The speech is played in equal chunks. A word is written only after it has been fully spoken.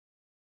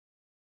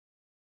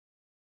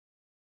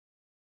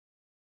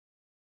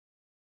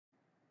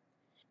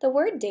The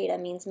word data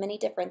means many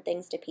different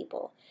things to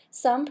people.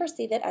 Some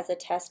perceive it as a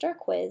test or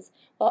quiz,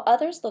 while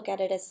others look at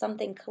it as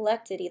something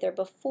collected either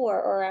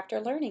before or after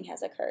learning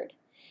has occurred.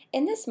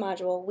 In this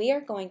module, we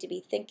are going to be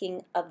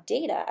thinking of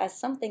data as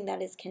something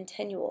that is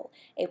continual,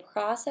 a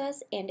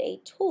process and a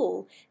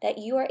tool that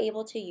you are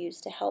able to use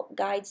to help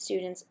guide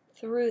students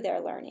through their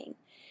learning.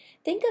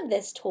 Think of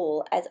this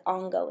tool as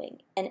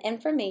ongoing and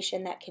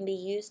information that can be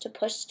used to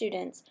push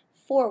students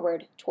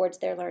forward towards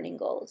their learning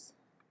goals.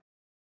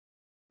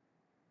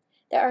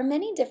 There are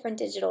many different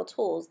digital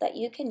tools that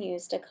you can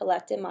use to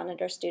collect and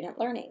monitor student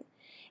learning.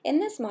 In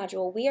this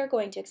module, we are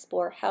going to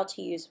explore how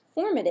to use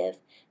Formative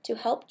to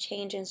help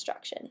change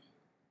instruction.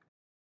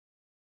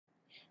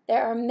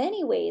 There are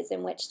many ways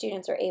in which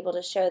students are able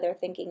to show their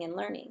thinking and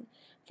learning.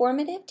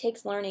 Formative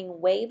takes learning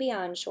way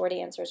beyond short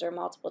answers or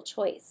multiple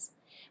choice.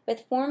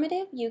 With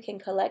Formative, you can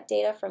collect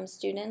data from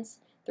students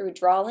through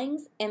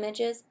drawings,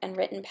 images, and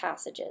written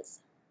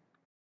passages.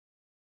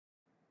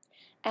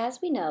 As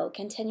we know,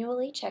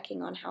 continually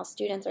checking on how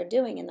students are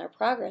doing in their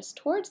progress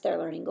towards their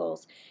learning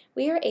goals,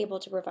 we are able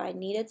to provide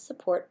needed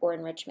support or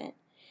enrichment.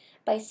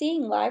 By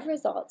seeing live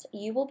results,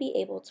 you will be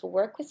able to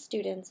work with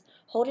students,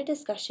 hold a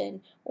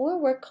discussion, or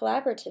work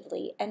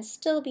collaboratively and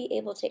still be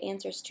able to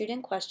answer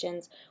student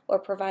questions or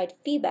provide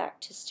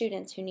feedback to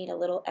students who need a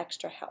little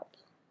extra help.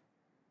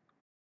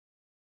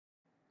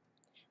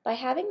 By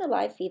having the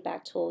live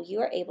feedback tool, you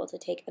are able to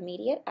take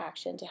immediate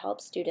action to help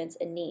students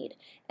in need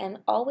and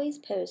always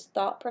pose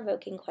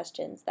thought-provoking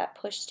questions that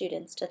push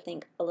students to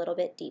think a little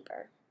bit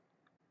deeper.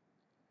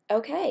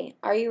 Okay,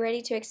 are you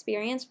ready to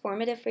experience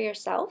Formative for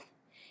yourself?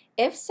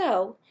 If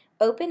so,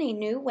 open a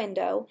new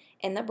window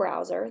in the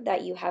browser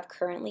that you have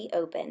currently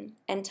open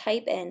and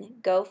type in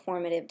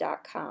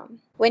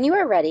GoFormative.com. When you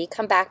are ready,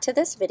 come back to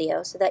this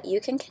video so that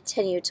you can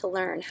continue to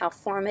learn how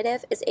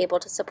Formative is able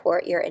to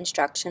support your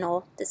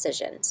instructional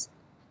decisions.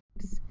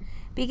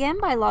 Begin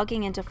by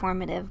logging into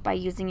Formative by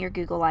using your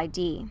Google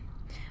ID.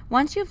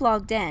 Once you've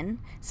logged in,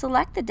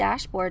 select the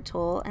dashboard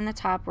tool in the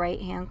top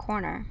right-hand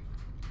corner.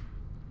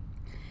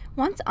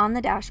 Once on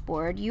the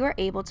dashboard, you are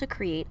able to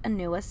create a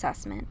new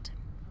assessment.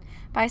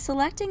 By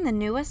selecting the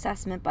New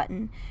Assessment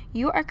button,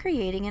 you are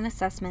creating an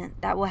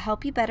assessment that will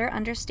help you better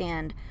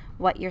understand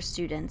what your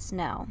students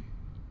know.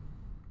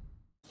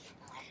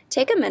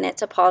 Take a minute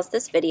to pause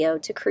this video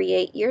to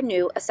create your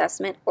new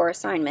assessment or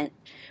assignment.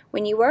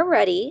 When you are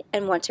ready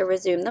and want to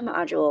resume the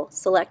module,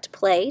 select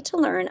Play to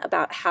learn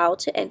about how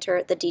to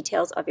enter the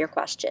details of your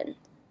question.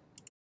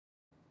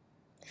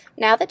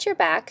 Now that you're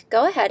back,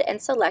 go ahead and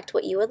select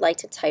what you would like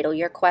to title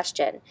your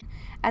question,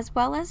 as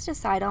well as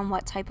decide on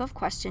what type of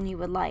question you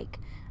would like.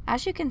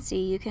 As you can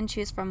see, you can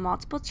choose from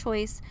multiple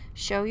choice,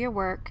 show your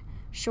work,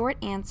 short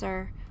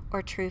answer,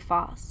 or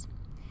true/false.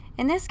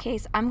 In this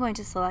case, I'm going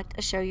to select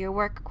a show your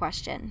work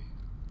question.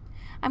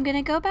 I'm going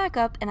to go back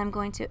up and I'm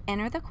going to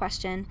enter the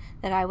question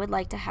that I would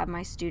like to have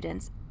my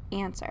students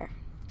answer.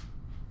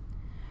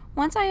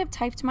 Once I have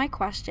typed my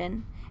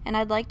question and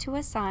I'd like to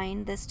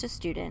assign this to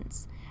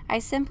students, I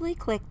simply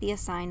click the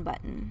Assign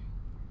button.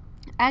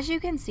 As you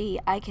can see,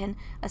 I can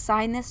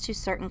assign this to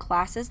certain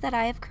classes that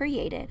I have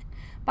created.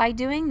 By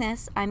doing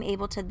this, I'm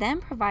able to then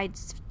provide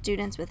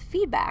students with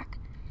feedback.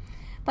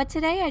 But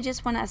today I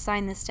just want to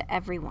assign this to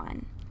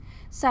everyone.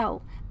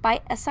 So, by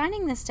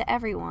assigning this to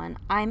everyone,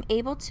 I'm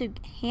able to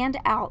hand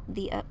out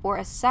or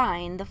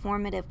assign the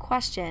formative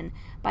question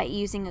by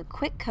using a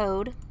quick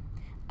code,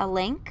 a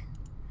link,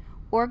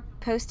 or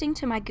posting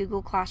to my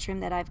Google Classroom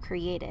that I've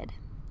created.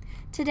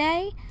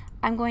 Today,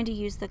 I'm going to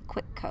use the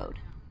quick code.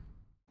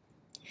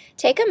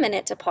 Take a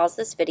minute to pause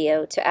this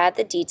video to add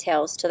the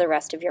details to the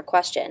rest of your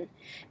question.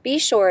 Be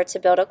sure to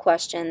build a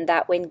question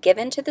that, when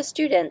given to the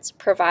students,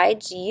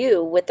 provides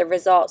you with the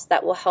results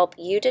that will help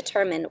you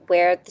determine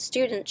where the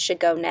student should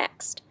go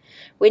next.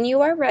 When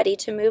you are ready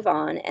to move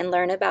on and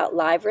learn about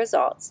live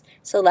results,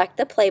 select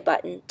the play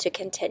button to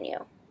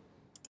continue.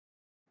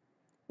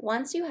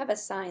 Once you have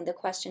assigned the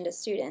question to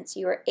students,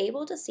 you are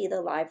able to see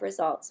the live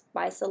results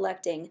by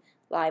selecting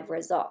Live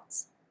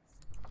Results.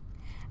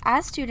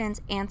 As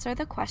students answer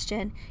the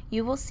question,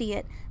 you will see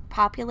it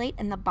populate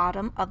in the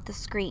bottom of the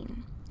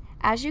screen.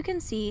 As you can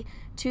see,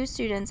 2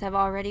 students have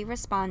already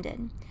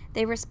responded.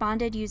 They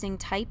responded using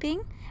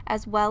typing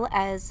as well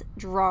as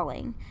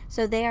drawing,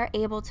 so they are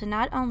able to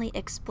not only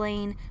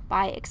explain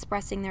by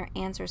expressing their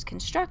answers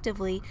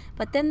constructively,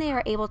 but then they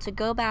are able to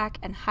go back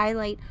and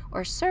highlight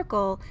or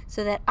circle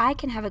so that I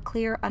can have a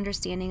clear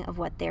understanding of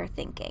what they're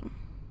thinking.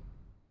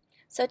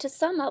 So to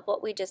sum up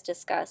what we just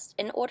discussed,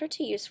 in order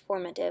to use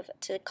Formative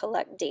to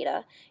collect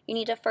data, you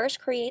need to first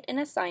create an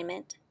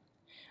assignment,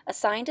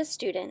 assign to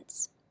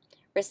students,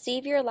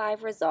 receive your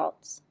live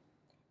results,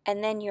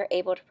 and then you're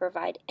able to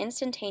provide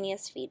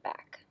instantaneous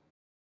feedback.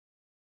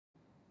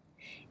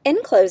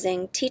 In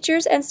closing,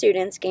 teachers and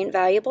students gain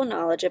valuable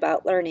knowledge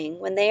about learning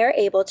when they are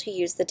able to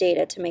use the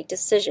data to make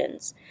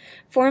decisions.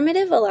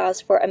 Formative allows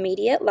for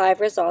immediate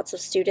live results of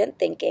student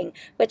thinking,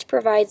 which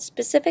provides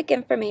specific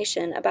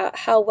information about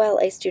how well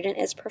a student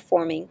is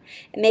performing,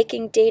 and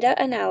making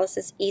data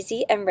analysis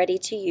easy and ready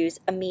to use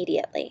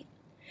immediately.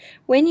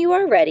 When you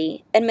are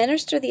ready,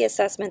 administer the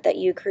assessment that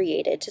you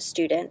created to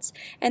students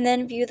and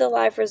then view the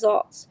live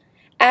results.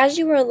 As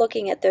you are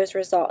looking at those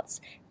results,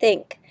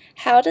 think,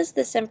 how does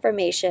this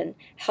information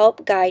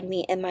help guide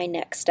me in my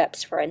next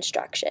steps for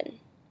instruction?